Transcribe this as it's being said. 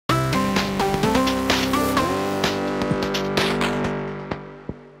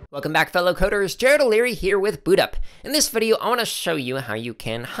Welcome back, fellow coders. Jared O'Leary here with BootUp. In this video, I want to show you how you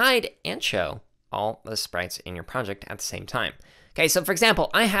can hide and show all the sprites in your project at the same time. Okay, so for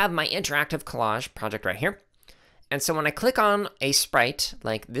example, I have my interactive collage project right here. And so when I click on a sprite,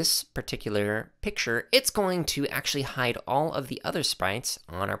 like this particular picture, it's going to actually hide all of the other sprites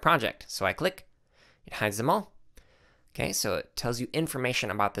on our project. So I click, it hides them all. Okay, so it tells you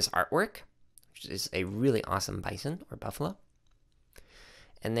information about this artwork, which is a really awesome bison or buffalo.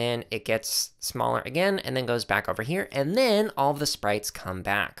 And then it gets smaller again, and then goes back over here, and then all the sprites come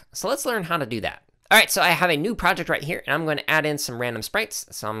back. So let's learn how to do that. All right, so I have a new project right here, and I'm going to add in some random sprites.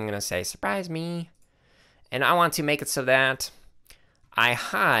 So I'm going to say, surprise me. And I want to make it so that I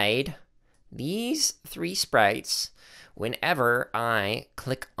hide these three sprites whenever I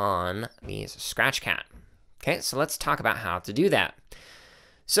click on these Scratch Cat. Okay, so let's talk about how to do that.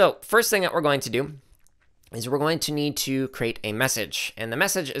 So first thing that we're going to do is we're going to need to create a message. And the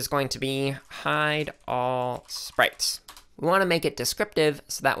message is going to be hide all sprites. We want to make it descriptive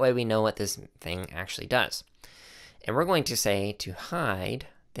so that way we know what this thing actually does. And we're going to say to hide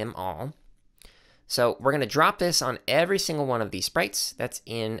them all. So we're going to drop this on every single one of these sprites that's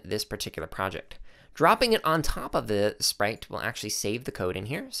in this particular project. Dropping it on top of the sprite will actually save the code in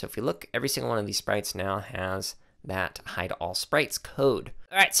here. So if you look, every single one of these sprites now has that hide all sprites code.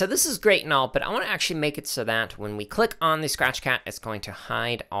 All right, so this is great and all, but I want to actually make it so that when we click on the Scratch Cat, it's going to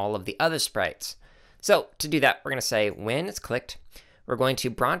hide all of the other sprites. So to do that, we're going to say when it's clicked, we're going to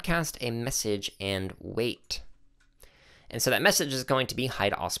broadcast a message and wait. And so that message is going to be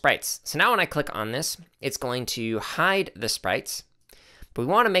hide all sprites. So now when I click on this, it's going to hide the sprites, but we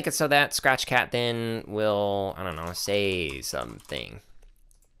want to make it so that Scratch Cat then will, I don't know, say something.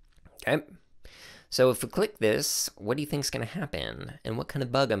 Okay. So if we click this, what do you think is going to happen? And what kind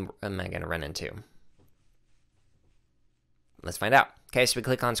of bug am I going to run into? Let's find out. Okay, so we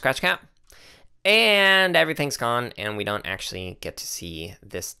click on Scratch Cat, and everything's gone, and we don't actually get to see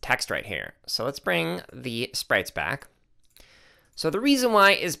this text right here. So let's bring the sprites back. So the reason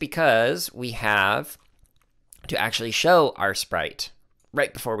why is because we have to actually show our sprite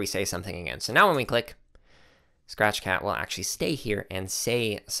right before we say something again. So now when we click, Scratch Cat will actually stay here and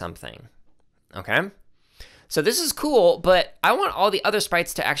say something. Okay, so this is cool, but I want all the other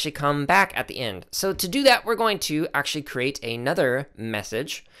sprites to actually come back at the end. So to do that, we're going to actually create another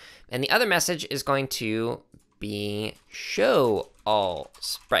message, and the other message is going to be show all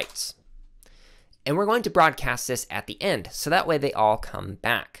sprites. And we're going to broadcast this at the end, so that way they all come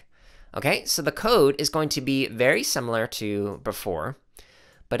back. Okay, so the code is going to be very similar to before,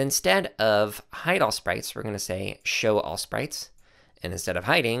 but instead of hide all sprites, we're going to say show all sprites. And instead of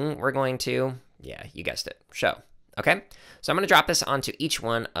hiding, we're going to, yeah, you guessed it, show. Okay, so I'm going to drop this onto each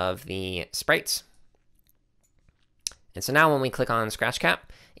one of the sprites. And so now when we click on Scratch Cat,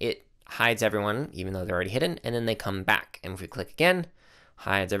 it hides everyone, even though they're already hidden, and then they come back. And if we click again,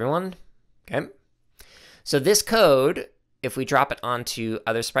 hides everyone. Okay, so this code, if we drop it onto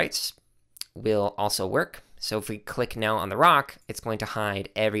other sprites, will also work. So if we click now on the rock, it's going to hide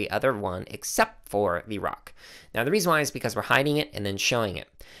every other one except for the rock. Now the reason why is because we're hiding it and then showing it.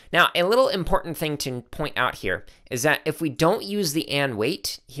 Now a little important thing to point out here is that if we don't use the and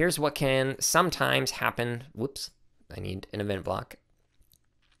wait, here's what can sometimes happen. Whoops, I need an event block.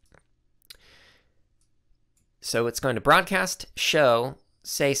 So it's going to broadcast, show,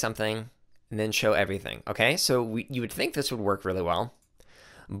 say something, and then show everything. Okay, so you would think this would work really well.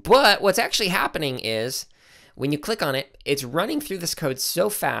 But what's actually happening is when you click on it, it's running through this code so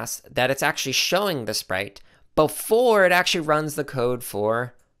fast that it's actually showing the sprite before it actually runs the code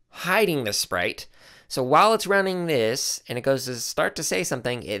for hiding the sprite. So while it's running this and it goes to start to say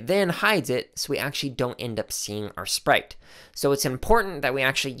something, it then hides it, so we actually don't end up seeing our sprite. So it's important that we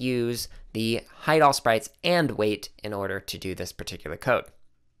actually use the hide all sprites and wait in order to do this particular code.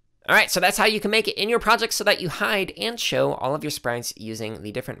 All right, so that's how you can make it in your project so that you hide and show all of your sprites using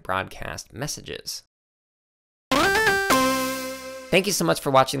the different broadcast messages. Thank you so much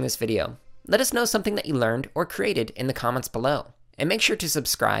for watching this video. Let us know something that you learned or created in the comments below. And make sure to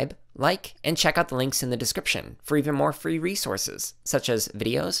subscribe, like, and check out the links in the description for even more free resources, such as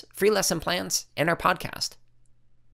videos, free lesson plans, and our podcast.